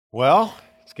Well,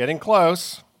 it's getting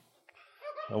close.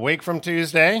 A week from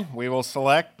Tuesday, we will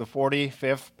select the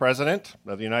 45th President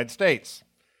of the United States.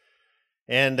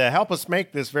 And to help us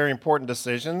make this very important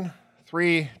decision,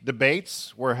 3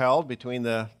 debates were held between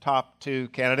the top 2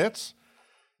 candidates.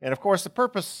 And of course, the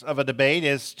purpose of a debate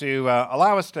is to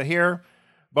allow us to hear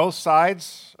both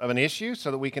sides of an issue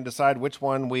so that we can decide which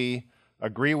one we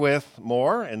agree with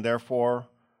more and therefore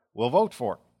will vote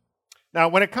for. Now,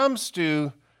 when it comes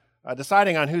to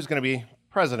deciding on who's going to be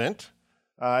president,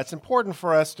 it's important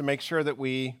for us to make sure that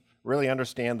we really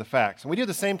understand the facts. And we do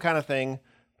the same kind of thing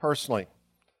personally.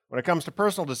 When it comes to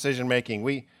personal decision making,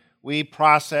 we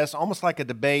process almost like a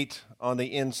debate on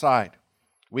the inside.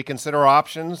 We consider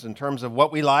options in terms of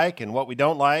what we like and what we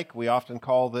don't like. We often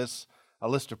call this a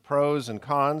list of pros and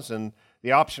cons, and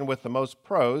the option with the most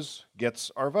pros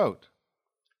gets our vote.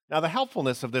 Now, the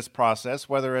helpfulness of this process,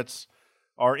 whether it's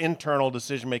our internal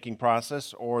decision-making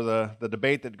process or the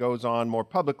debate that goes on more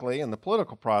publicly in the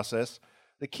political process,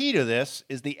 the key to this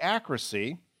is the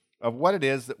accuracy of what it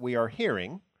is that we are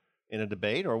hearing in a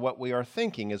debate or what we are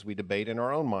thinking as we debate in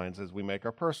our own minds as we make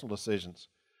our personal decisions.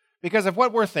 Because if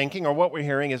what we're thinking or what we're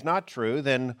hearing is not true,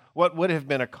 then what would have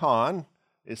been a con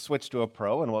is switched to a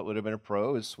pro, and what would have been a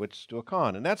pro is switched to a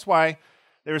con. And that's why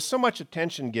there is so much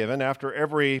attention given after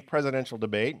every presidential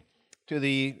debate to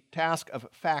the task of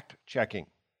fact-checking.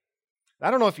 I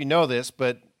don't know if you know this,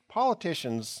 but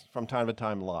politicians from time to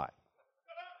time lie.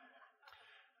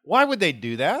 Why would they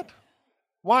do that?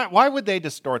 Why would they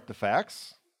distort the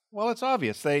facts? Well, it's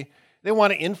obvious. They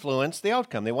want to influence the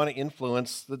outcome. They want to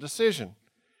influence the decision.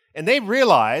 And they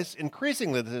realize,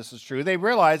 increasingly that this is true, they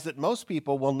realize that most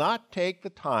people will not take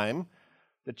the time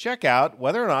to check out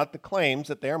whether or not the claims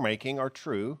that they're making are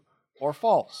true or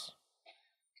false.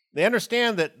 They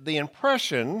understand that the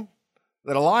impression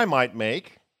that a lie might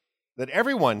make, that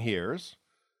everyone hears,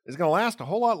 is going to last a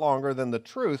whole lot longer than the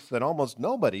truth that almost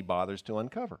nobody bothers to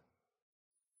uncover.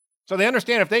 So they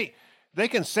understand if they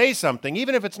can say something,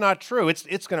 even if it's not true, it's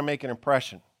going to make an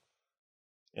impression.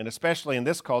 And especially in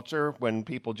this culture, when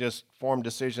people just form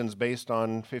decisions based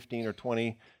on 15 or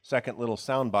 20-second little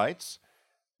sound bites,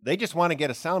 they just want to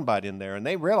get a soundbite in there, and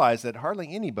they realize that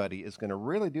hardly anybody is going to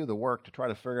really do the work to try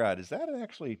to figure out, is that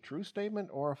actually a true statement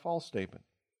or a false statement?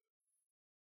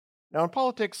 Now, in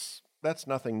politics, that's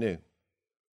nothing new.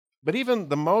 But even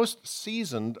the most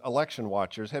seasoned election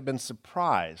watchers have been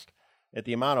surprised at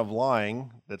the amount of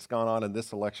lying that's gone on in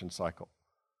this election cycle.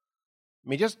 I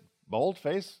mean, just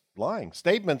bold-faced lying.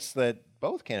 Statements that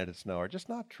both candidates know are just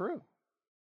not true.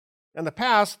 In the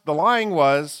past, the lying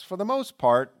was, for the most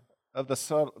part, of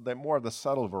the more of the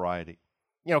subtle variety.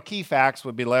 Key facts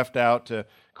would be left out to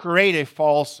create a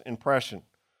false impression.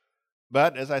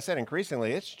 But as I said,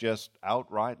 increasingly, it's just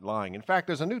outright lying. In fact,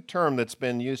 there's a new term that's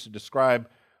been used to describe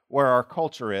where our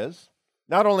culture is,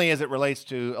 not only as it relates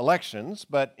to elections,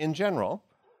 but in general.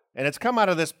 And it's come out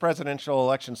of this presidential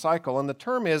election cycle, and the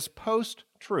term is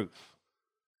post-truth.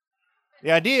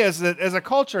 The idea is that as a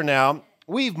culture now,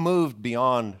 we've moved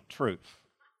beyond truth.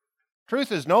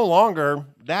 Truth is no longer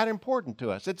that important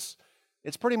to us.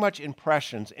 It's pretty much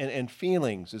impressions and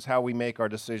feelings is how we make our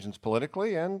decisions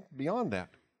politically and beyond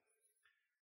that.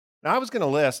 Now, I was going to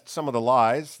list some of the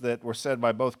lies that were said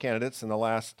by both candidates in the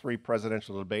last 3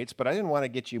 presidential debates, but I didn't want to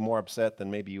get you more upset than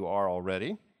maybe you are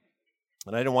already.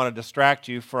 And I didn't want to distract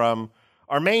you from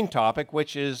our main topic,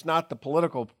 which is not the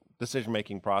political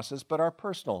decision-making process, but our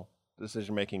personal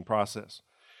decision-making process.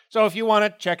 So if you want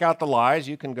to check out the lies,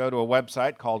 you can go to a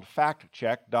website called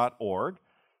factcheck.org,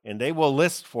 and they will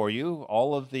list for you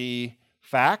all of the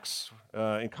facts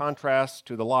in contrast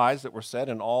to the lies that were said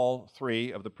in all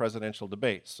 3 of the presidential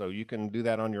debates. So you can do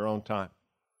that on your own time.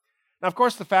 Now, of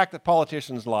course, the fact that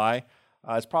politicians lie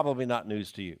is probably not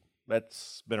news to you.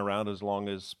 That's been around as long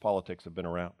as politics have been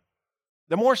around.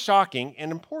 The more shocking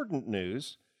and important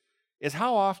news is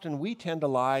how often we tend to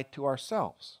lie to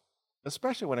ourselves,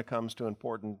 especially when it comes to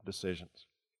important decisions.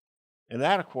 And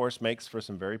that, of course, makes for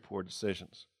some very poor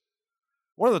decisions.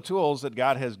 One of the tools that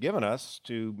God has given us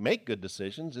to make good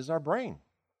decisions is our brain,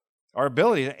 our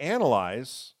ability to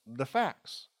analyze the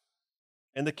facts.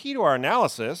 And the key to our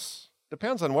analysis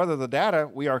depends on whether the data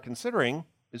we are considering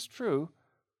is true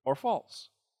or false.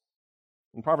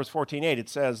 In Proverbs 14:8, it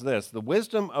says this, "The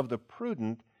wisdom of the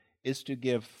prudent is to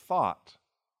give thought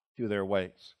to their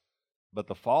ways, but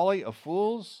the folly of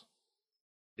fools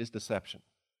is deception."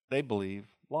 They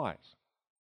believe lies.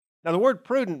 Now, the word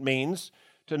prudent means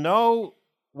to know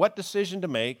what decision to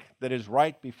make that is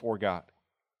right before God.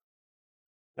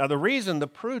 Now, the reason the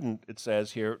prudent, it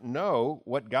says here, know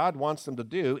what God wants them to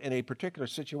do in a particular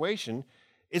situation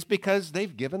is because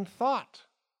they've given thought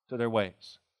to their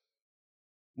ways.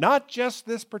 Not just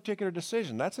this particular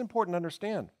decision. That's important to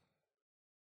understand.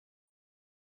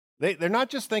 They're not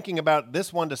just thinking about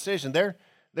this one decision.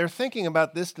 They're thinking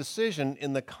about this decision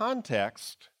in the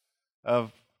context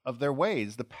of their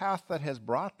ways, the path that has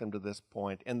brought them to this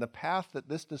point, and the path that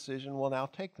this decision will now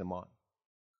take them on.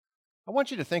 I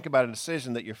want you to think about a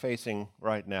decision that you're facing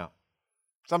right now.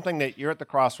 Something that you're at the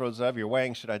crossroads of, you're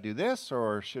weighing, should I do this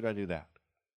or should I do that?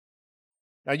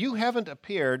 Now, you haven't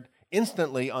appeared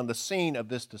instantly on the scene of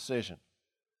this decision.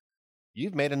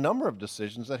 You've made a number of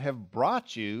decisions that have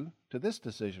brought you to this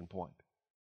decision point.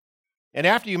 And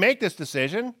after you make this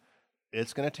decision,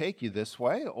 it's going to take you this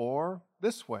way or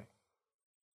this way.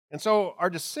 And so our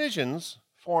decisions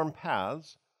form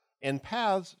paths, and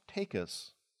paths take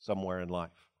us somewhere in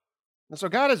life. And so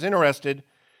God is interested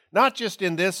not just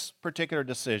in this particular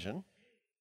decision,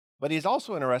 but He's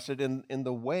also interested in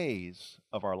the ways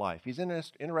of our life. He's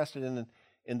interested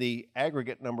in the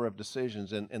aggregate number of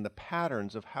decisions and the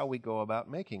patterns of how we go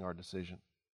about making our decision.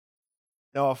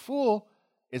 Now, a fool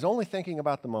is only thinking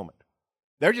about the moment.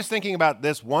 They're just thinking about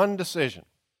this one decision.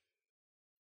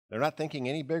 They're not thinking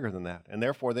any bigger than that, and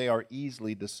therefore they are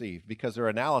easily deceived because their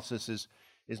analysis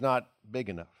is not big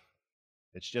enough.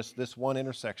 It's just this one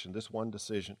intersection, this one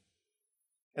decision.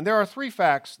 And there are three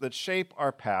facts that shape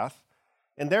our path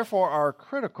and therefore are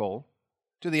critical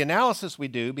to the analysis we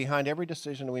do behind every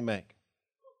decision we make.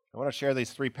 I want to share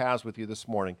these three paths with you this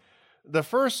morning. The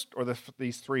first, or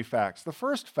these three facts. The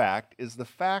first fact is the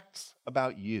facts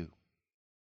about you.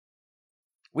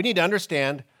 We need to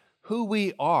understand who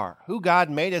we are, who God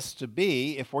made us to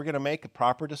be if we're going to make a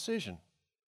proper decision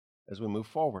as we move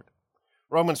forward.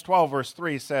 Romans 12, verse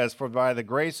 3 says, "For by the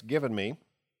grace given me,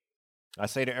 I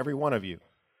say to every one of you,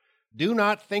 do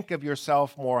not think of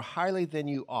yourself more highly than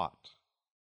you ought,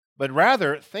 but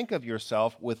rather think of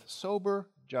yourself with sober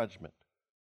judgment,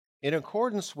 in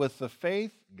accordance with the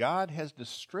faith God has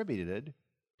distributed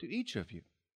to each of you."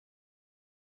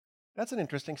 That's an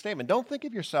interesting statement. Don't think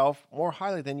of yourself more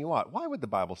highly than you ought. Why would the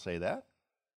Bible say that?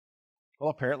 Well,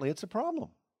 apparently it's a problem.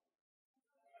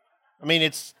 I mean,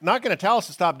 it's not going to tell us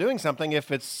to stop doing something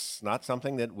if it's not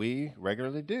something that we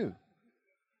regularly do.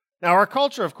 Now, our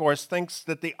culture, of course, thinks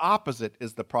that the opposite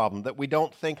is the problem, that we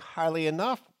don't think highly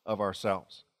enough of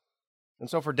ourselves. And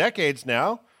so for decades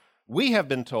now, we have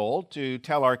been told to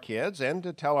tell our kids and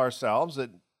to tell ourselves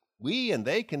that we and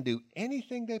they can do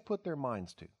anything they put their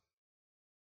minds to.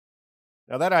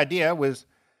 Now, that idea was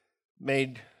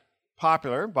made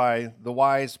popular by the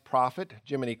wise prophet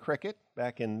Jiminy Cricket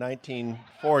back in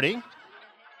 1940.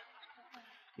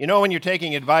 You know, when you're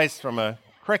taking advice from a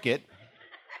cricket,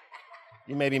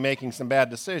 you may be making some bad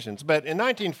decisions. But in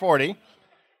 1940,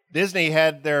 Disney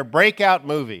had their breakout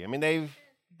movie. I mean,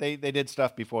 they did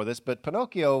stuff before this, but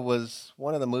Pinocchio was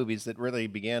one of the movies that really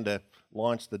began to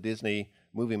launch the Disney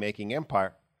movie-making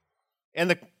empire. And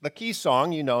the key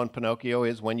song, you know, in Pinocchio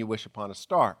is "When You Wish Upon a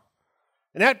Star."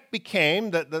 And that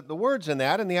became, the words in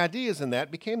that and the ideas in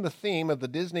that became the theme of the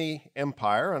Disney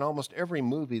empire and almost every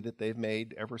movie that they've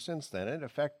made ever since then. And it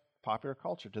affects popular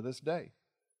culture to this day.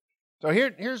 So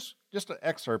here's just an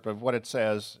excerpt of what it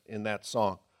says in that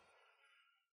song.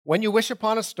 "When you wish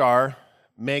upon a star,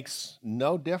 makes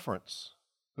no difference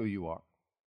who you are.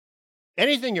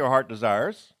 Anything your heart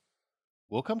desires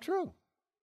will come true."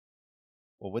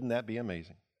 Well, wouldn't that be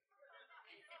amazing?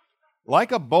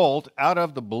 Like a bolt out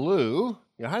of the blue,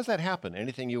 how does that happen?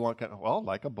 Anything you want, well,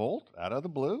 like a bolt out of the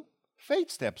blue, fate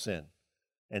steps in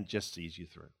and just sees you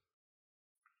through.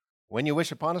 When you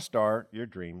wish upon a star, your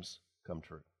dreams come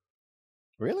true.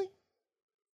 Really?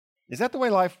 Is that the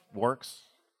way life works?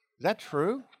 Is that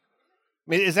true? I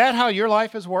mean, is that how your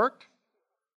life has worked?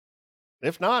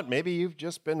 If not, maybe you've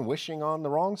just been wishing on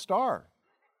the wrong star.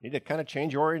 You need to kind of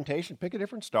change your orientation, pick a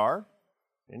different star,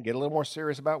 and get a little more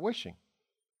serious about wishing.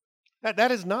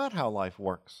 That is not how life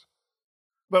works.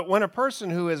 But when a person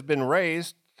who has been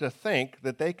raised to think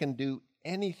that they can do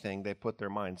anything they put their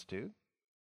minds to,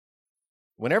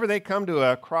 whenever they come to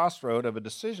a crossroad of a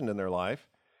decision in their life,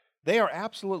 they are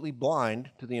absolutely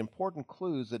blind to the important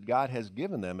clues that God has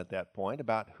given them at that point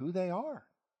about who they are,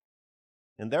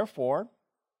 and therefore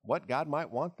what God might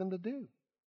want them to do.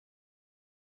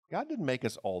 God didn't make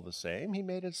us all the same. He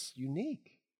made us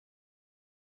unique.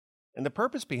 And the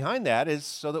purpose behind that is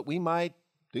so that we might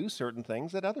do certain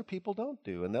things that other people don't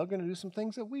do, and they're going to do some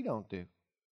things that we don't do.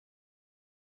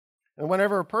 And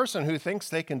whenever a person who thinks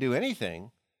they can do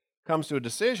anything comes to a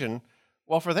decision,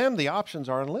 well, for them, the options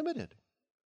are unlimited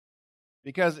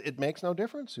because it makes no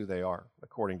difference who they are,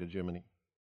 according to Jiminy.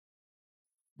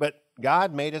 But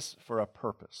God made us for a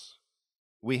purpose.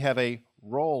 We have a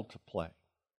role to play.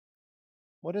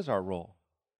 What is our role?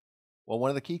 Well, one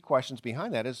of the key questions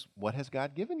behind that is, what has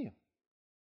God given you?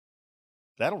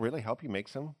 That'll really help you make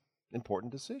some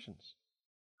important decisions.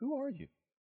 Who are you?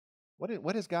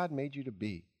 What has God made you to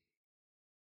be?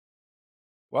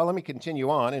 Well, let me continue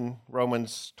on in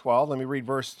Romans 12. Let me read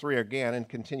verse 3 again and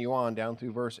continue on down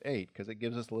through verse 8 because it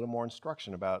gives us a little more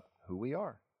instruction about who we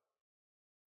are.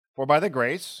 For by the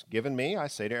grace given me, I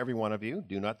say to every one of you,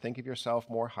 do not think of yourself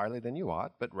more highly than you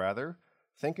ought, but rather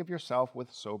think of yourself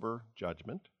with sober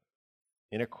judgment,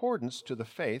 in accordance to the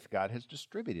faith God has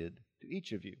distributed to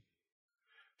each of you.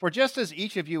 For just as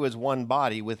each of you is one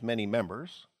body with many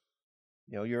members,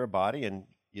 you're a body and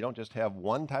you don't just have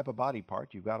one type of body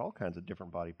part, you've got all kinds of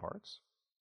different body parts.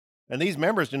 And these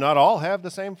members do not all have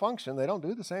the same function, they don't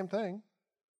do the same thing.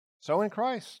 So in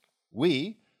Christ,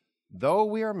 we, though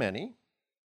we are many,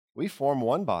 we form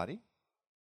one body,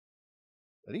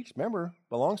 but each member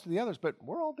belongs to the others, but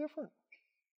we're all different.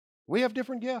 We have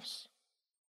different gifts.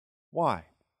 Why?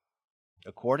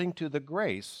 According to the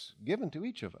grace given to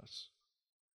each of us.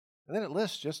 And then it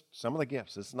lists just some of the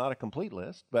gifts. It's not a complete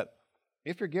list, but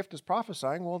if your gift is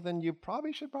prophesying, well, then you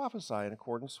probably should prophesy in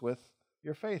accordance with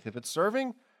your faith. If it's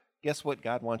serving, guess what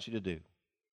God wants you to do?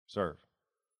 Serve.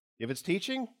 If it's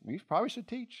teaching, you probably should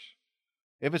teach.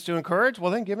 If it's to encourage,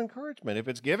 well, then give encouragement. If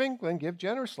it's giving, then give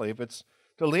generously. If it's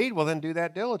to lead, well, then do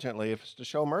that diligently. If it's to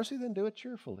show mercy, then do it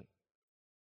cheerfully.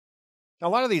 Now, a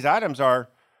lot of these items are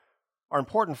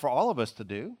important for all of us to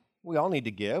do. We all need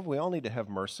to give. We all need to have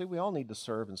mercy. We all need to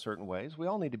serve in certain ways. We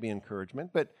all need to be encouragement.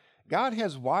 But God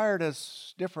has wired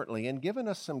us differently and given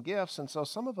us some gifts. And so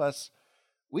some of us,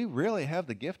 we really have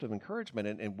the gift of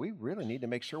encouragement. And we really need to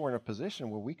make sure we're in a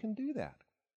position where we can do that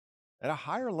at a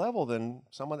higher level than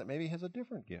someone that maybe has a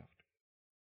different gift.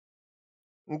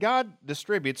 And God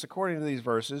distributes, according to these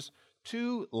verses,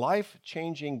 2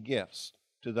 life-changing gifts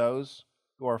to those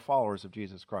who are followers of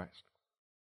Jesus Christ.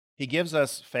 He gives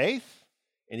us faith,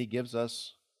 and he gives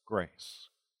us grace.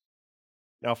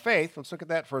 Now, faith, let's look at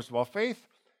that first of all. Faith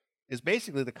is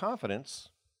basically the confidence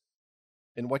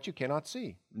in what you cannot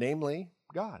see, namely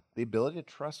God, the ability to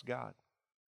trust God.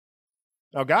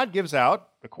 Now, God gives out,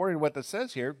 according to what this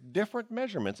says here, different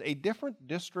measurements, a different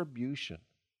distribution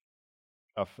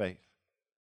of faith.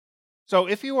 So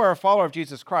if you are a follower of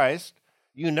Jesus Christ,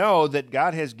 you know that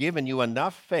God has given you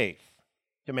enough faith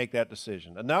to make that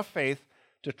decision, enough faith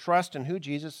to trust in who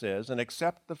Jesus is and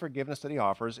accept the forgiveness that he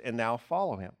offers and now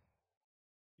follow him.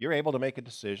 You're able to make a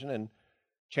decision and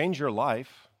change your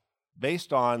life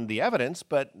based on the evidence,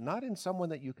 but not in someone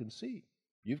that you can see.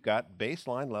 You've got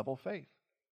baseline level faith.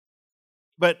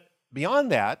 But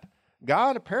beyond that,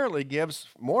 God apparently gives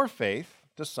more faith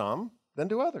to some than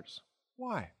to others.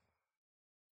 Why?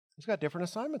 He's got different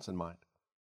assignments in mind.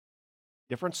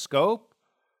 Different scope,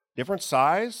 different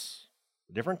size,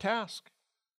 different task.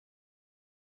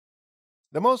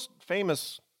 The most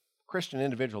famous Christian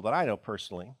individual that I know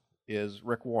personally is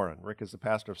Rick Warren. Rick is the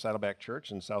pastor of Saddleback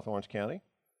Church in South Orange County,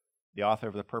 the author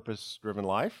of The Purpose-Driven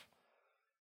Life.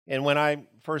 And when I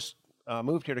first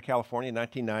moved here to California in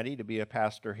 1990 to be a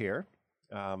pastor here,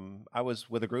 I was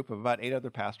with a group of about 8 other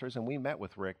pastors, and we met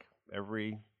with Rick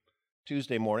every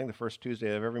Tuesday morning, the first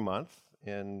Tuesday of every month,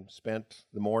 and spent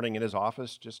the morning in his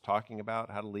office just talking about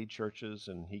how to lead churches,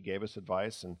 and he gave us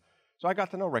advice. And so I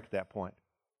got to know Rick at that point.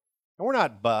 And we're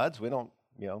not buds. We don't,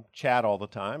 chat all the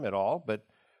time at all. But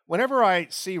whenever I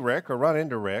see Rick or run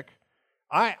into Rick,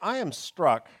 I am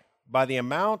struck by the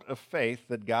amount of faith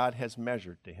that God has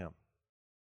measured to him.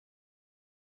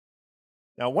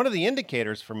 Now, one of the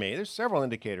indicators for me, there's several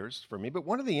indicators for me, but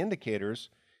one of the indicators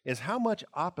is how much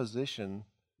opposition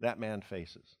that man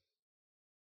faces.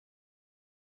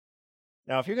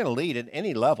 Now, if you're going to lead at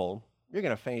any level, you're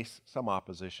going to face some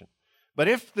opposition. But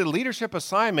if the leadership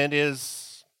assignment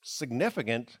is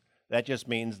significant, that just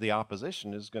means the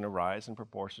opposition is going to rise in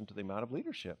proportion to the amount of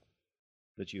leadership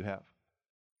that you have.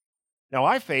 Now,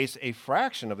 I face a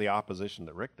fraction of the opposition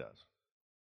that Rick does.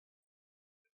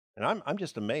 And I'm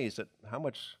just amazed at how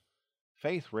much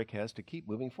faith Rick has to keep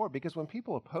moving forward. Because when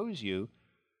people oppose you,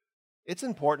 it's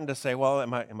important to say, well,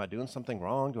 am I doing something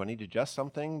wrong? Do I need to adjust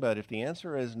something? But if the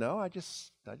answer is no, I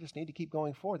just need to keep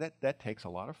going forward. That takes a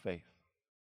lot of faith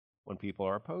when people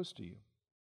are opposed to you.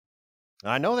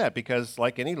 And I know that because,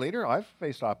 like any leader, I've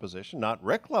faced opposition, not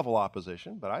Rick-level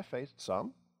opposition, but I faced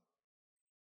some.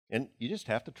 And you just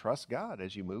have to trust God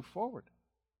as you move forward.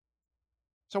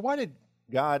 So why did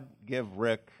God give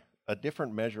Rick a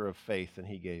different measure of faith than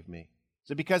he gave me?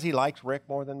 Is it because he likes Rick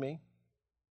more than me?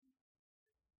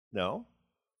 No.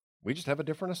 We just have a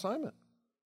different assignment.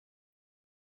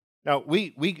 Now,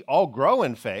 we all grow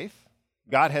in faith.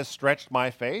 God has stretched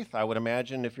my faith. I would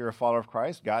imagine if you're a follower of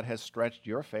Christ, God has stretched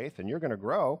your faith, and you're going to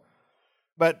grow.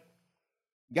 But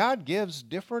God gives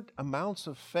different amounts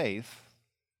of faith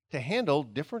to handle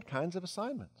different kinds of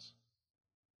assignments.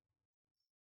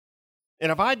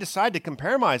 And if I decide to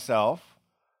compare myself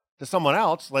to someone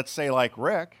else, let's say like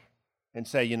Rick, and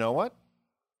say, you know what?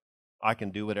 I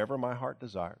can do whatever my heart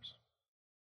desires.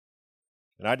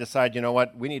 And I decide, you know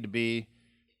what? We need to be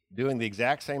doing the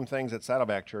exact same things that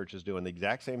Saddleback Church is doing, the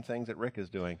exact same things that Rick is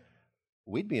doing.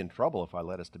 We'd be in trouble if I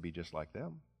let us to be just like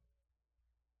them.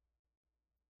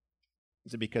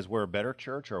 Is it because we're a better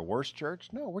church or a worse church?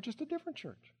 No, we're just a different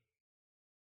church.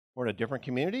 We're in a different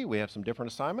community. We have some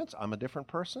different assignments. I'm a different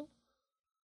person.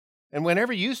 And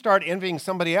whenever you start envying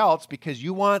somebody else because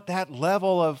you want that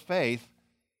level of faith,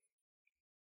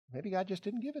 maybe God just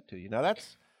didn't give it to you. Now,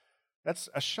 that's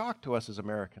a shock to us as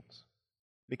Americans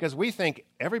because we think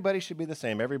everybody should be the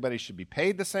same. Everybody should be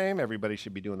paid the same. Everybody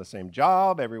should be doing the same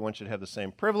job. Everyone should have the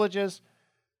same privileges.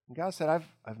 And God said,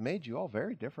 I've made you all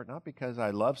very different, not because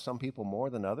I love some people more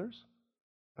than others,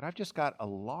 but I've just got a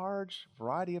large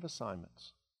variety of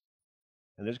assignments.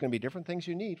 And there's going to be different things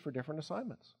you need for different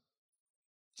assignments.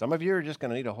 Some of you are just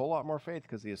going to need a whole lot more faith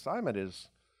because the assignment is,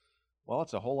 well,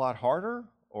 it's a whole lot harder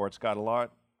or it's got a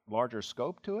lot larger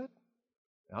scope to it.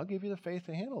 I'll give you the faith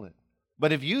to handle it.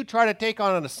 But if you try to take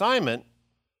on an assignment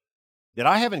that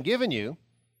I haven't given you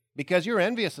because you're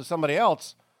envious of somebody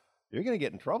else, you're going to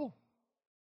get in trouble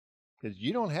because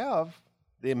you don't have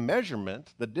the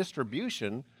measurement, the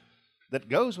distribution that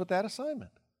goes with that assignment.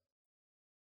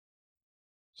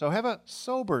 So have a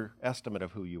sober estimate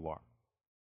of who you are.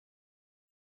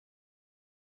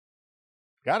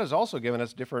 God has also given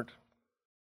us different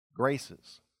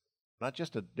graces, not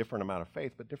just a different amount of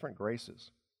faith, but different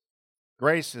graces.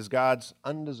 Grace is God's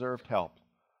undeserved help.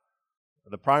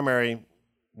 The primary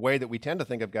way that we tend to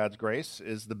think of God's grace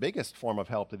is the biggest form of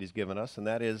help that He's given us, and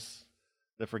that is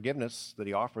the forgiveness that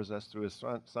He offers us through His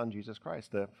Son, Jesus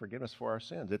Christ, the forgiveness for our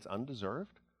sins. It's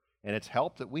undeserved, and it's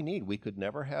help that we need. We could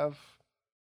never have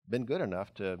been good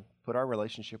enough to put our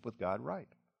relationship with God right.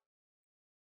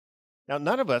 Now,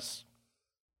 none of us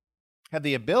have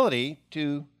the ability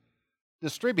to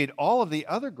distribute all of the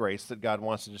other grace that God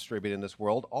wants to distribute in this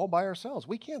world all by ourselves.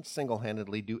 We can't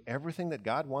single-handedly do everything that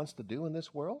God wants to do in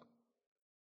this world.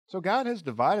 So God has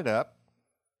divided up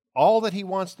all that He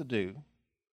wants to do,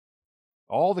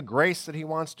 all the grace that He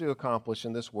wants to accomplish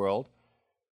in this world,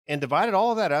 and divided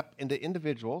all of that up into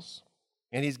individuals,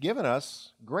 and He's given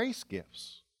us grace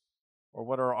gifts, or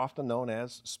what are often known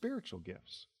as spiritual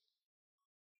gifts.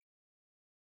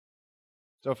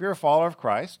 So if you're a follower of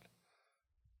Christ,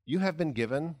 you have been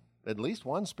given at least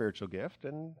one spiritual gift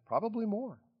and probably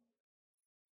more.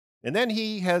 And then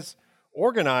He has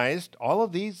organized all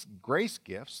of these grace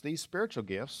gifts, these spiritual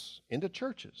gifts, into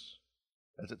churches.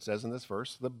 As it says in this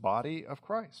verse, the body of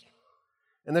Christ.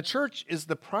 And the church is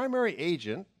the primary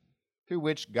agent through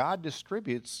which God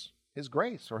distributes His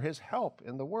grace or His help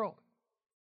in the world.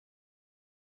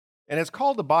 And it's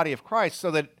called the body of Christ so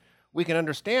that we can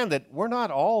understand that we're not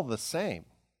all the same.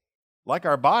 Like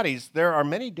our bodies, there are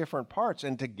many different parts,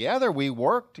 and together we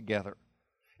work together.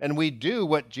 And we do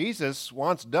what Jesus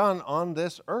wants done on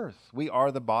this earth. We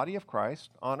are the body of Christ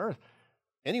on earth.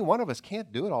 Any one of us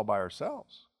can't do it all by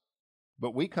ourselves.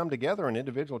 But we come together in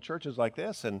individual churches like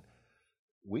this, and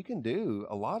we can do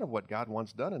a lot of what God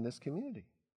wants done in this community.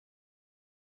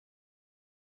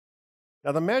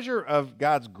 Now, the measure of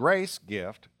God's grace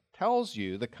gift tells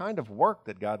you the kind of work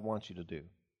that God wants you to do.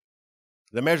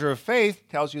 The measure of faith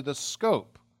tells you the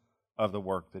scope of the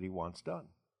work that He wants done.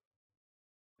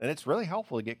 And it's really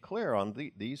helpful to get clear on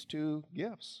these two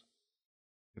gifts.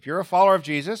 If you're a follower of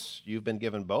Jesus, you've been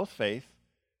given both faith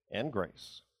and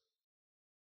grace.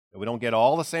 And we don't get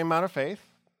all the same amount of faith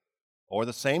or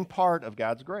the same part of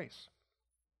God's grace.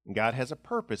 And God has a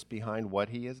purpose behind what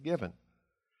He has given.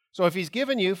 So if He's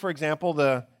given you, for example,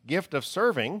 the gift of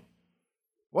serving,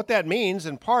 what that means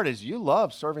in part is you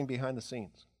love serving behind the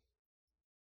scenes.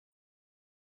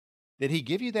 Did He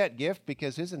give you that gift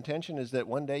because His intention is that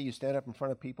one day you stand up in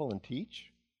front of people and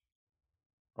teach?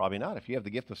 Probably not. If you have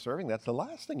the gift of serving, that's the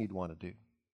last thing you'd want to do.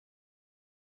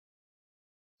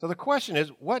 So the question is,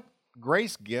 what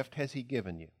grace gift has He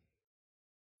given you?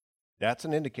 That's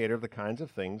an indicator of the kinds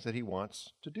of things that He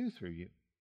wants to do through you.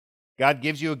 God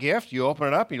gives you a gift, you open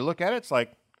it up, you look at it, it's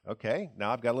like, okay,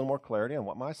 now I've got a little more clarity on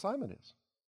what my assignment is.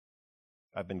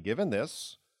 I've been given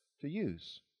this to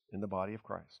use in the body of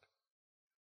Christ.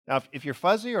 Now, if you're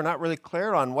fuzzy or not really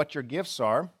clear on what your gifts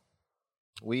are,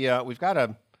 we've got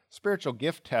a spiritual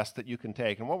gift test that you can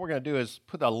take. And what we're going to do is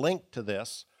put a link to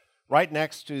this right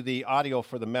next to the audio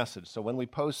for the message. So when we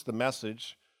post the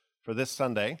message for this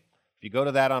Sunday, if you go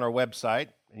to that on our website,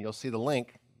 and you'll see the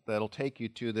link that'll take you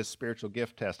to this spiritual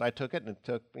gift test. I took it, and it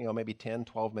took maybe 10,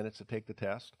 12 minutes to take the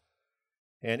test.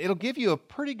 And it'll give you a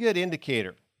pretty good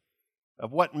indicator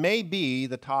of what may be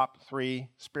the top 3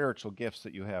 spiritual gifts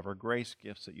that you have, or grace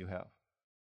gifts that you have.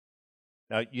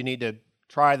 Now, you need to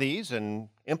try these and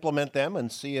implement them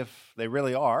and see if they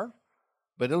really are,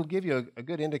 but it'll give you a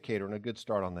good indicator and a good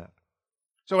start on that.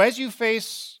 So as you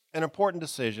face an important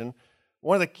decision,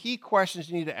 one of the key questions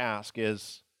you need to ask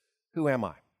is, who am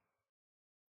I?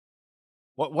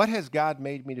 What has God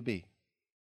made me to be?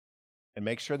 And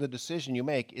make sure the decision you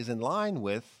make is in line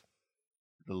with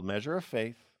the measure of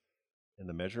faith and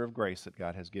the measure of grace that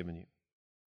God has given you.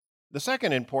 The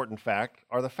second important fact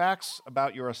are the facts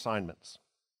about your assignments.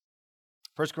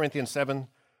 1 Corinthians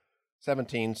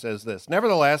 7:17 says this,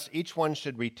 "Nevertheless, each one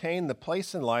should retain the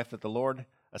place in life that the Lord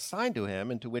assigned to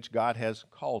him and to which God has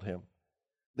called him.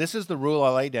 This is the rule I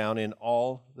lay down in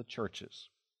all the churches."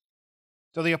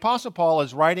 So the Apostle Paul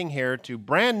is writing here to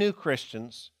brand new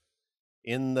Christians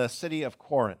in the city of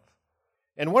Corinth.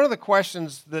 And one of the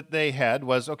questions that they had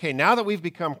was, okay, now that we've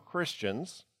become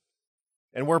Christians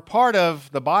and we're part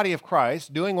of the body of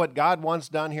Christ, doing what God wants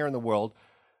done here in the world,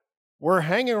 we're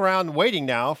hanging around waiting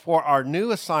now for our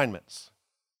new assignments.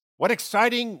 What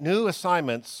exciting new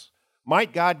assignments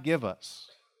might God give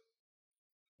us?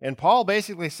 And Paul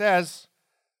basically says,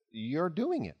 you're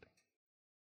doing it.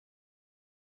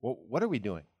 Well, what are we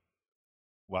doing?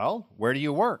 Well, where do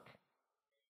you work?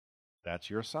 That's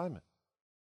your assignment.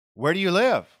 Where do you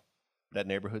live? That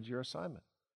neighborhood's your assignment.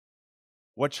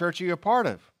 What church are you a part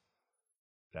of?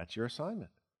 That's your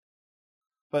assignment.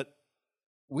 But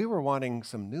we were wanting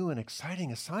some new and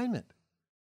exciting assignment.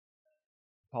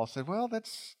 Paul said, well,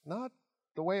 that's not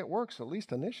the way it works, at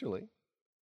least initially.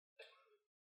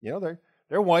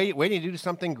 They're waiting to do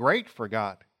something great for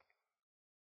God.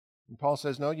 And Paul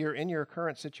says, no, you're in your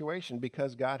current situation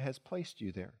because God has placed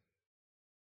you there.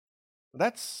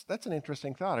 That's an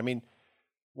interesting thought. I mean,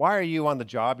 why are you on the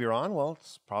job you're on? Well,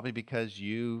 it's probably because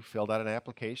you filled out an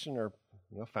application or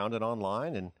found it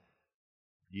online and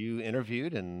you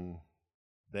interviewed and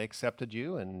they accepted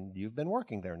you and you've been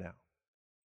working there now.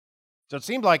 So it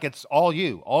seems like it's all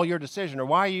you, all your decision. Or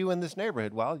why are you in this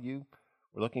neighborhood? Well, you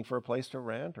were looking for a place to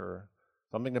rent or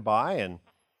something to buy, and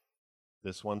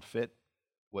this one fit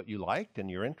what you liked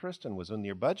and your interest and was in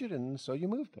your budget, and so you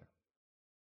moved there.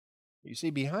 You see,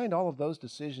 behind all of those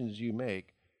decisions you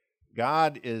make,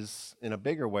 God is in a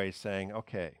bigger way saying,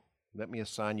 okay, let me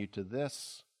assign you to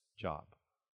this job.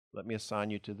 Let me assign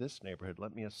you to this neighborhood.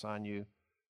 Let me assign you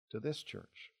to this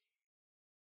church.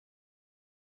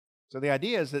 So the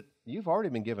idea is that you've already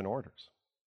been given orders.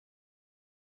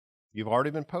 You've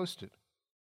already been posted.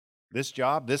 This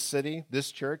job, this city,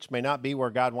 this church may not be where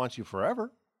God wants you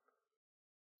forever,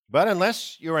 but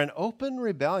unless you're in open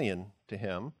rebellion to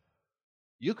Him,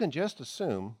 you can just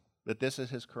assume that this is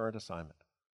His current assignment.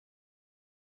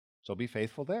 So be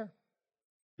faithful there.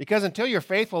 Because until you're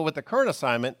faithful with the current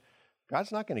assignment,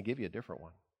 God's not going to give you a different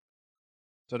one.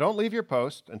 So don't leave your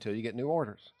post until you get new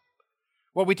orders.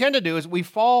 What we tend to do is we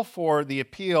fall for the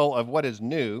appeal of what is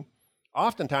new,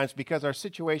 oftentimes because our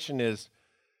situation is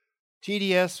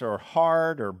tedious or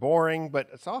hard or boring, but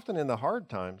it's often in the hard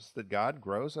times that God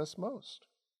grows us most.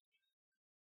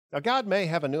 Now, God may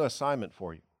have a new assignment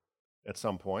for you at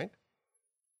some point,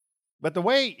 but the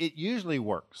way it usually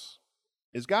works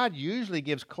is God usually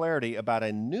gives clarity about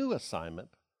a new assignment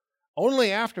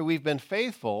only after we've been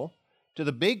faithful to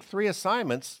the big 3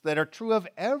 assignments that are true of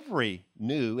every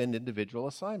new and individual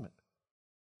assignment.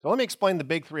 So let me explain the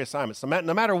big 3 assignments. So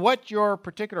no matter what your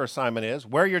particular assignment is,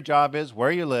 where your job is,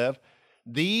 where you live,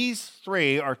 these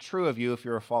 3 are true of you if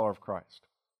you're a follower of Christ.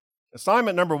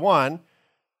 Assignment number 1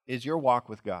 is your walk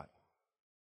with God.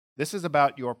 This is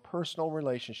about your personal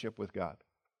relationship with God.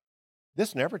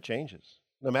 This never changes,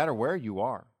 no matter where you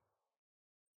are.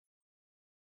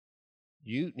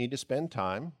 You need to spend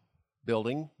time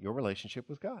building your relationship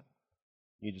with God.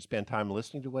 You need to spend time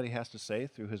listening to what He has to say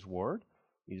through His Word.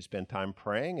 You need to spend time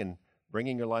praying and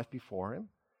bringing your life before Him,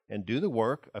 and do the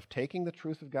work of taking the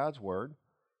truth of God's Word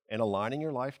and aligning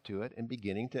your life to it and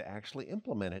beginning to actually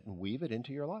implement it and weave it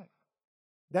into your life.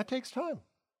 That takes time.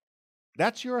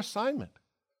 That's your assignment.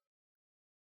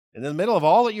 In the middle of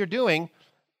all that you're doing,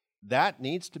 that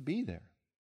needs to be there.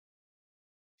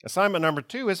 Assignment number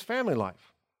 2 is family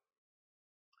life.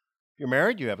 If you're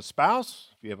married, you have a spouse.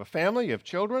 If you have a family, you have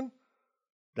children.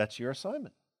 That's your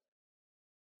assignment.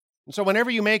 And so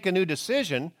whenever you make a new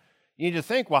decision, you need to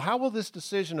think, well, how will this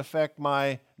decision affect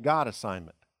my God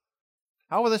assignment?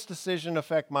 How will this decision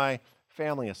affect my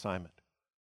family assignment?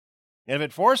 And if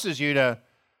it forces you to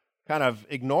kind of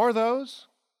ignore those,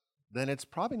 then it's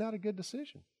probably not a good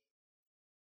decision.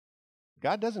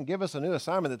 God doesn't give us a new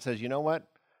assignment that says, you know what?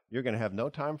 You're going to have no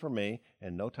time for me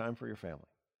and no time for your family.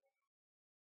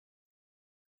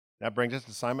 That brings us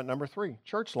to assignment number 3,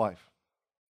 church life.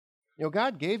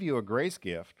 God gave you a grace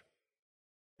gift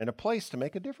and a place to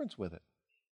make a difference with it.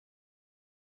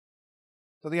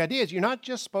 So the idea is you're not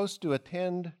just supposed to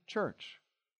attend church.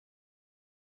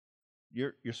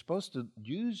 You're supposed to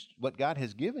use what God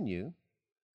has given you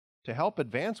to help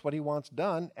advance what he wants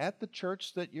done at the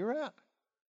church that you're at.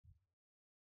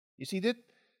 You see,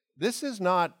 this is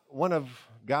not one of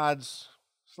God's,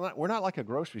 we're not like a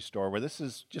grocery store where this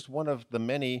is just one of the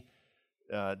many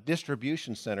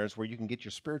distribution centers where you can get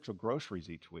your spiritual groceries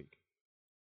each week.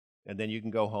 And then you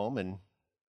can go home and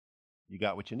you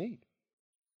got what you need.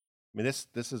 I mean,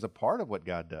 this is a part of what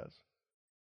God does.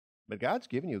 But God's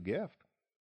given you a gift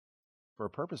for a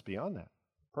purpose beyond that.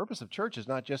 The purpose of church is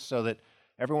not just so that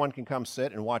everyone can come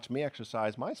sit and watch me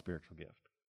exercise my spiritual gift.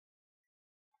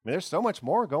 I mean, there's so much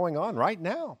more going on right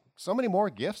now. So many more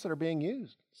gifts that are being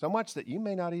used. So much that you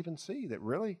may not even see that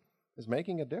really is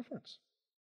making a difference.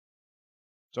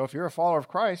 So if you're a follower of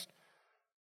Christ,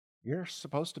 you're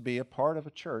supposed to be a part of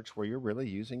a church where you're really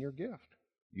using your gift.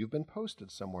 You've been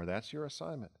posted somewhere. That's your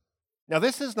assignment. Now,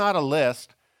 this is not a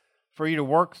list for you to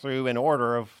work through in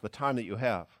order of the time that you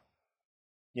have.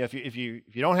 If you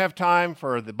don't have time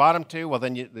for the bottom 2, well,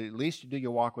 then at least you do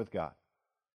your walk with God.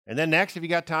 And then next, if you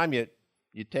got time, you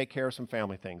take care of some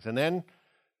family things. And then,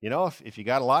 if you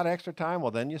got a lot of extra time,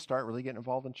 well, then you start really getting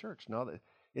involved in church. No,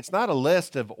 it's not a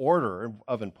list of order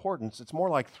of importance. It's more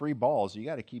like 3 balls you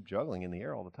got to keep juggling in the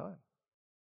air all the time.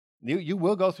 You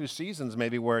will go through seasons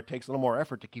maybe where it takes a little more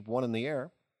effort to keep one in the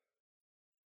air,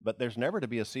 but there's never to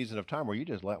be a season of time where you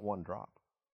just let one drop.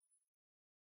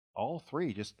 All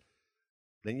 3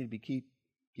 they need to be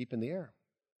keep in the air.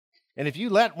 And if you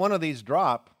let one of these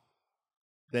drop,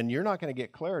 then you're not going to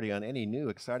get clarity on any new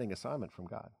exciting assignment from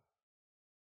God.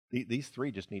 These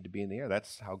 3 just need to be in the air.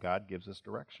 That's how God gives us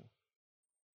direction.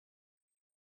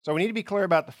 So we need to be clear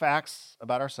about the facts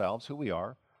about ourselves, who we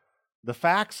are, the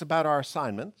facts about our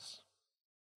assignments,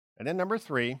 and then number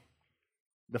 3,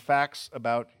 the facts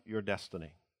about your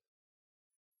destiny.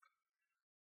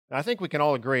 Now, I think we can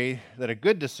all agree that a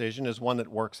good decision is one that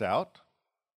works out,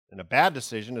 and a bad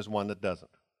decision is one that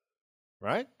doesn't.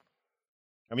 Right?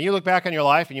 I mean, you look back on your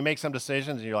life and you make some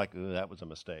decisions and you're like, ooh, that was a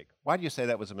mistake. Why do you say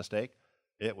that was a mistake?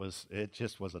 It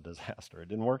just was a disaster. It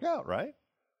didn't work out, right?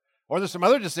 Or there's some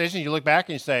other decisions you look back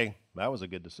and you say, that was a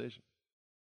good decision.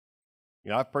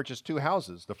 I've purchased 2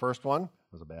 houses. The first one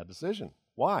was a bad decision.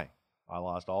 Why? I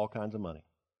lost all kinds of money.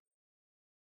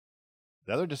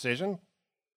 The other decision,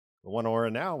 the one we're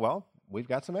in now, well, we've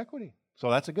got some equity. So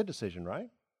that's a good decision, right?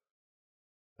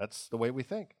 That's the way we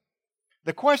think.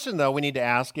 The question, though, we need to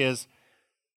ask is,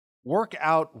 work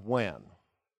out when?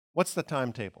 What's the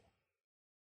timetable?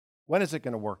 When is it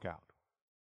going to work out?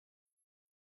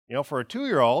 For a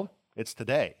 2-year-old, it's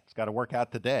today. It's got to work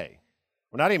out today.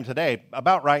 Well, not even today,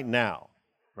 about right now,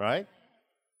 right?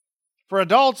 For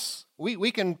adults,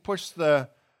 we can push the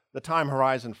time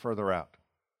horizon further out.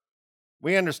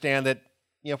 We understand that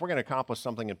if we're going to accomplish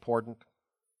something important,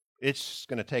 it's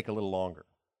going to take a little longer.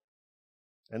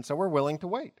 And so we're willing to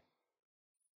wait.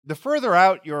 The further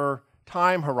out your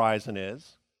time horizon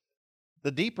is,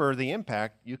 the deeper the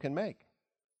impact you can make.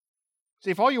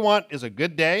 See, if all you want is a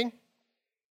good day,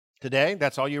 today,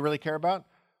 that's all you really care about,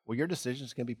 well, your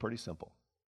decisions can be pretty simple.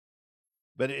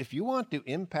 But if you want to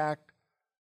impact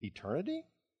eternity,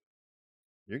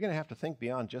 you're going to have to think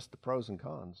beyond just the pros and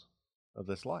cons of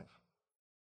this life.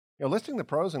 Listing the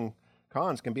pros and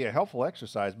cons can be a helpful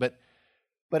exercise, but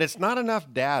it's not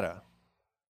enough data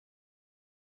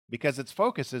because its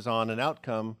focus is on an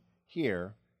outcome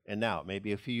here and now,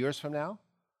 maybe a few years from now,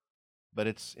 but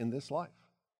it's in this life.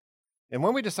 And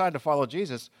when we decide to follow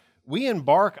Jesus, we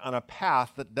embark on a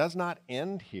path that does not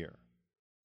end here.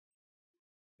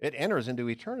 It enters into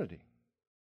eternity.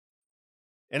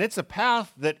 And it's a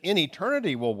path that in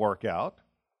eternity will work out,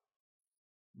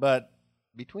 but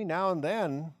between now and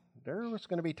then, there's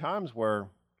going to be times where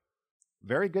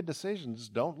very good decisions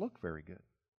don't look very good.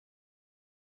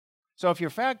 So if your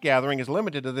fact gathering is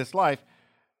limited to this life,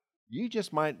 you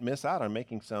just might miss out on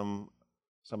making some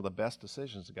of the best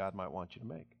decisions that God might want you to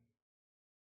make.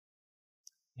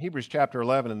 Hebrews chapter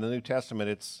 11 in the New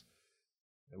Testament,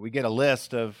 we get a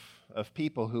list of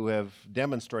people who have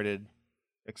demonstrated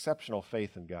exceptional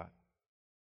faith in God.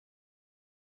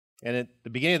 And at the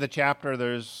beginning of the chapter,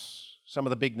 there's some of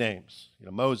the big names,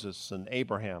 Moses and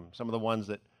Abraham, some of the ones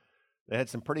that had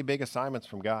some pretty big assignments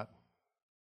from God.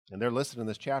 And they're listed in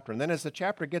this chapter. And then as the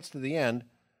chapter gets to the end,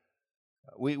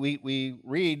 we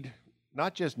read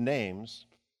not just names,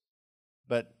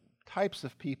 but types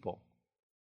of people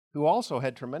who also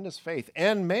had tremendous faith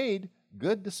and made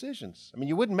good decisions. I mean,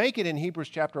 you wouldn't make it in Hebrews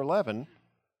chapter 11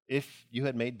 if you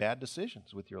had made bad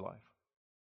decisions with your life.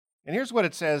 And here's what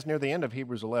it says near the end of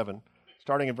Hebrews 11,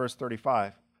 starting in verse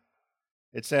 35.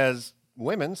 It says,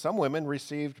 some women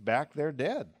received back their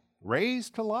dead,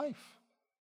 raised to life.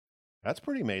 That's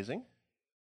pretty amazing.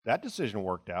 That decision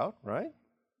worked out, right?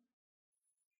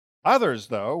 Others,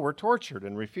 though, were tortured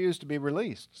and refused to be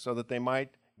released so that they might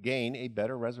gain a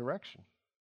better resurrection.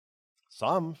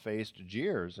 Some faced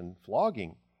jeers and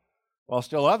flogging, while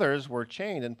still others were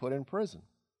chained and put in prison.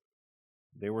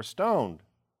 They were stoned.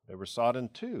 They were sawed in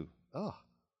two.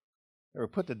 They were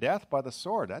put to death by the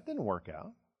sword. That didn't work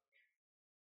out.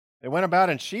 They went about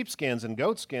in sheepskins and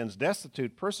goatskins,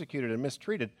 destitute, persecuted, and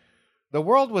mistreated. The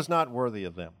world was not worthy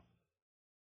of them.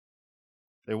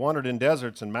 They wandered in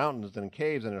deserts and mountains and in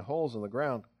caves and in holes in the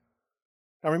ground.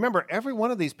 Now remember, every one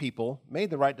of these people made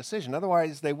the right decision.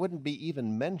 Otherwise, they wouldn't be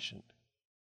even mentioned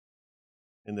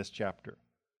in this chapter.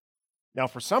 Now,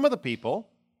 for some of the people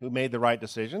who made the right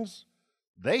decisions,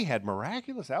 they had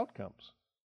miraculous outcomes.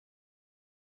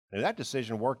 And that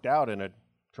decision worked out in a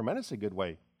tremendously good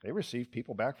way. They received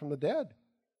people back from the dead.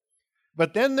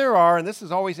 But then there are, and this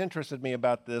has always interested me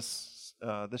about this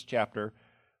chapter,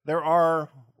 there are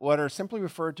what are simply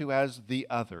referred to as the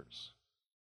others.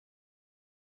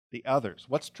 The others.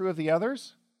 What's true of the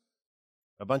others?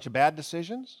 A bunch of bad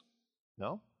decisions?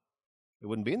 No. It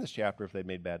wouldn't be in this chapter if they'd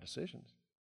made bad decisions.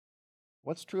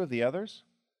 What's true of the others?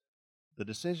 The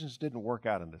decisions didn't work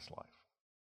out in this life.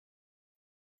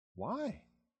 Why?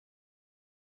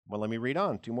 Well, let me read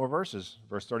on. 2 more verses.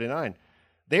 Verse 39.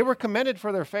 They were commended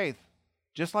for their faith,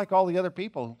 just like all the other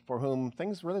people for whom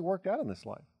things really worked out in this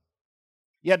life.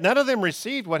 Yet none of them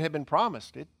received what had been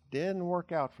promised. It didn't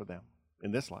work out for them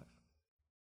in this life.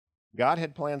 God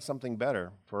had planned something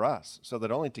better for us, so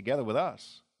that only together with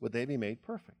us would they be made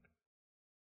perfect.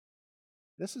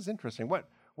 This is interesting.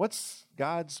 What's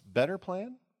God's better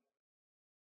plan?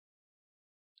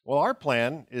 Well, our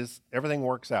plan is everything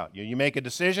works out. You make a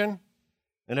decision,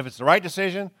 and if it's the right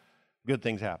decision, good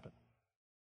things happen.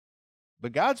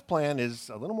 But God's plan is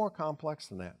a little more complex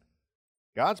than that.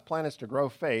 God's plan is to grow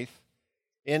faith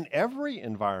in every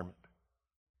environment.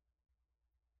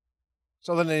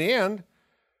 So that in the end,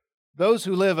 those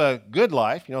who live a good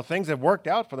life, things have worked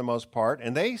out for the most part,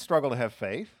 and they struggle to have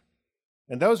faith.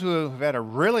 And those who have had a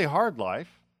really hard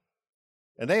life,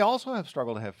 and they also have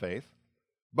struggled to have faith,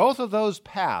 both of those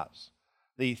paths,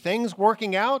 the things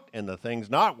working out and the things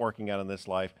not working out in this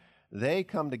life, they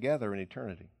come together in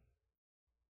eternity.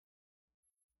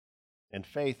 And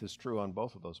faith is true on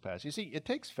both of those paths. You see, it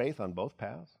takes faith on both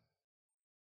paths.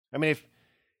 I mean,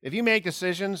 if you make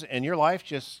decisions and your life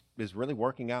just is really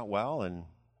working out well and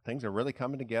things are really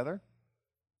coming together,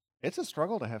 it's a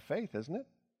struggle to have faith, isn't it?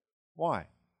 Why?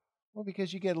 Well,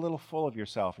 because you get a little full of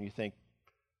yourself and you think,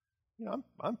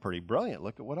 I'm pretty brilliant.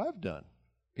 Look at what I've done.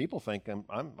 People think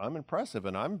I'm impressive,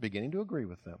 and I'm beginning to agree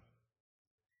with them.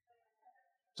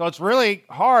 So it's really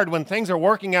hard when things are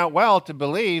working out well to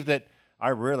believe that I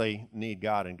really need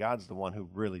God, and God's the one who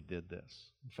really did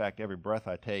this. In fact, every breath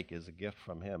I take is a gift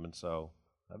from Him, and so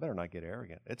I better not get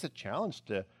arrogant. It's a challenge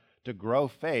to grow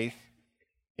faith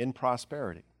in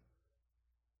prosperity.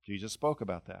 Jesus spoke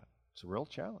about that. It's a real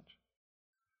challenge.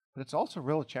 But it's also a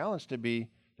real challenge to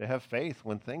have faith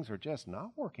when things are just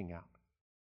not working out.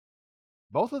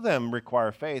 Both of them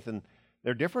require faith, and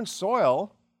they're different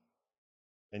soil,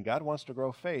 and God wants to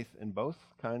grow faith in both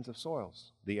kinds of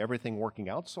soils, the everything working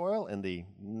out soil and the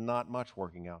not much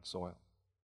working out soil.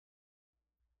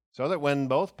 So that when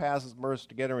both paths merge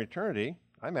together in eternity,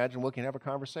 I imagine we can have a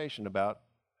conversation about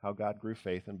how God grew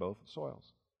faith in both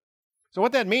soils. So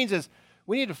what that means is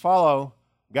we need to follow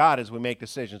God as we make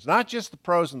decisions, not just the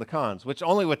pros and the cons, which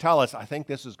only would tell us, I think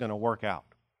this is going to work out.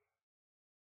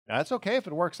 Now, it's okay if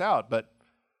it works out, but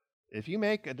if you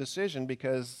make a decision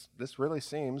because this really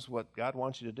seems what God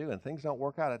wants you to do and things don't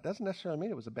work out, it doesn't necessarily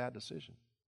mean it was a bad decision.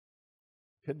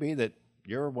 It could be that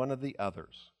you're one of the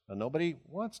others. Now, nobody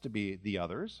wants to be the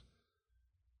others,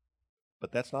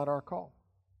 but that's not our call.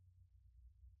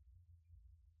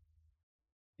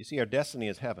 You see, our destiny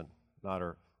is heaven, not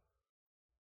earth.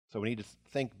 So we need to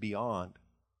think beyond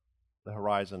the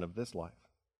horizon of this life.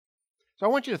 So I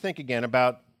want you to think again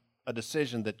about a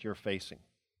decision that you're facing.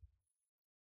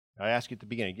 I ask you at the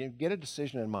beginning, get a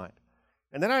decision in mind.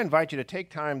 And then I invite you to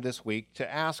take time this week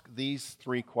to ask these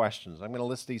 3 questions. I'm going to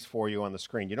list these for you on the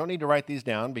screen. You don't need to write these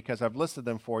down because I've listed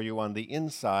them for you on the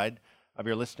inside of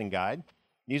your listening guide.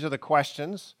 These are the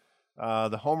questions,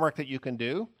 the homework that you can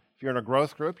do. If you're in a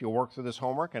growth group, you'll work through this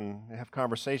homework and have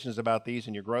conversations about these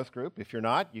in your growth group. If you're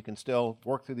not, you can still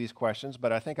work through these questions,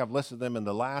 but I think I've listed them in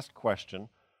the last question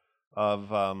of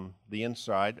the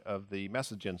inside of the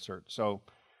message insert. So,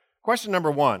 question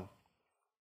number 1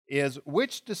 is,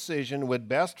 which decision would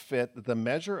best fit the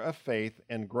measure of faith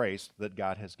and grace that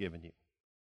God has given you?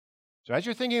 So as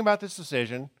you're thinking about this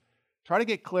decision, try to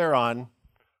get clear on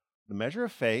the measure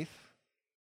of faith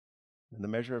and the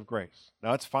measure of grace.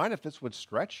 Now, it's fine if this would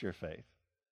stretch your faith,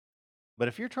 but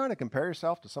if you're trying to compare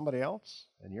yourself to somebody else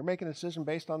and you're making a decision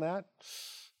based on that,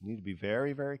 you need to be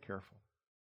very, very careful.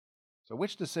 So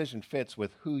which decision fits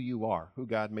with who you are, who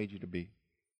God made you to be?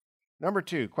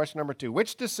 Question number 2,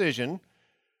 which decision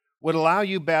would allow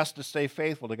you best to stay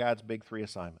faithful to God's big 3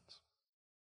 assignments?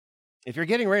 If you're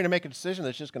getting ready to make a decision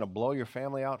that's just going to blow your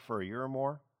family out for a year or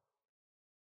more,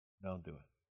 don't do it.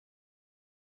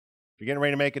 If you're getting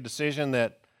ready to make a decision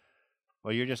that,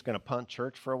 well, you're just going to punt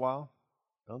church for a while,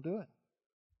 don't do it.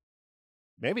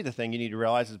 Maybe the thing you need to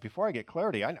realize is, before I get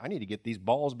clarity, I need to get these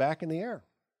balls back in the air.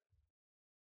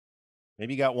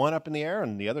 Maybe you got one up in the air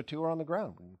and the other 2 are on the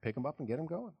ground. You pick them up and get them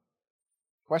going.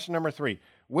 Question number 3,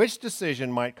 which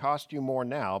decision might cost you more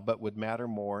now but would matter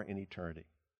more in eternity?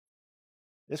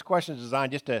 This question is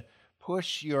designed just to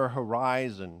push your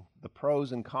horizon, the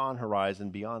pros and con horizon,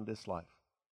 beyond this life.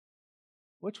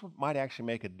 Which might actually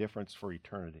make a difference for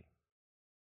eternity?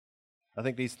 I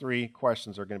think these 3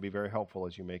 questions are going to be very helpful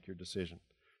as you make your decision.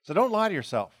 So don't lie to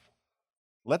yourself.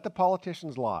 Let the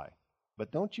politicians lie,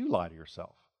 but don't you lie to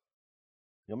yourself.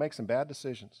 You'll make some bad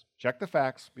decisions. Check the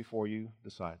facts before you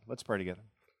decide. Let's pray together.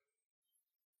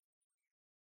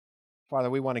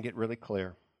 Father, we want to get really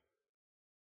clear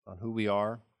on who we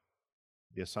are,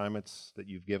 the assignments that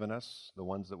you've given us, the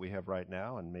ones that we have right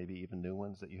now, and maybe even new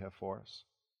ones that you have for us.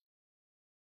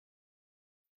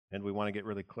 And we want to get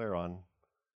really clear on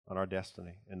our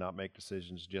destiny and not make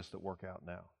decisions just that work out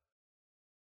now.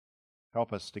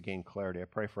 Help us to gain clarity. I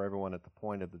pray for everyone at the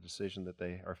point of the decision that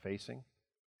they are facing.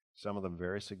 Some of them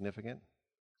very significant,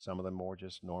 some of them more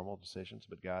just normal decisions.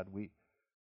 But God, we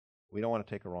don't want to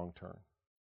take a wrong turn.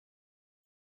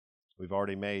 We've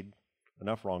already made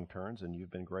enough wrong turns, and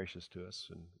you've been gracious to us,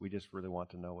 and we just really want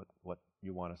to know what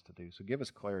you want us to do. So give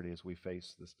us clarity as we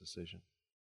face this decision.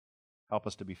 Help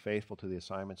us to be faithful to the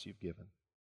assignments you've given.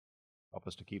 Help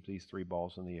us to keep these 3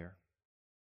 balls in the air.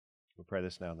 We pray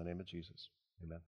this now in the name of Jesus. Amen.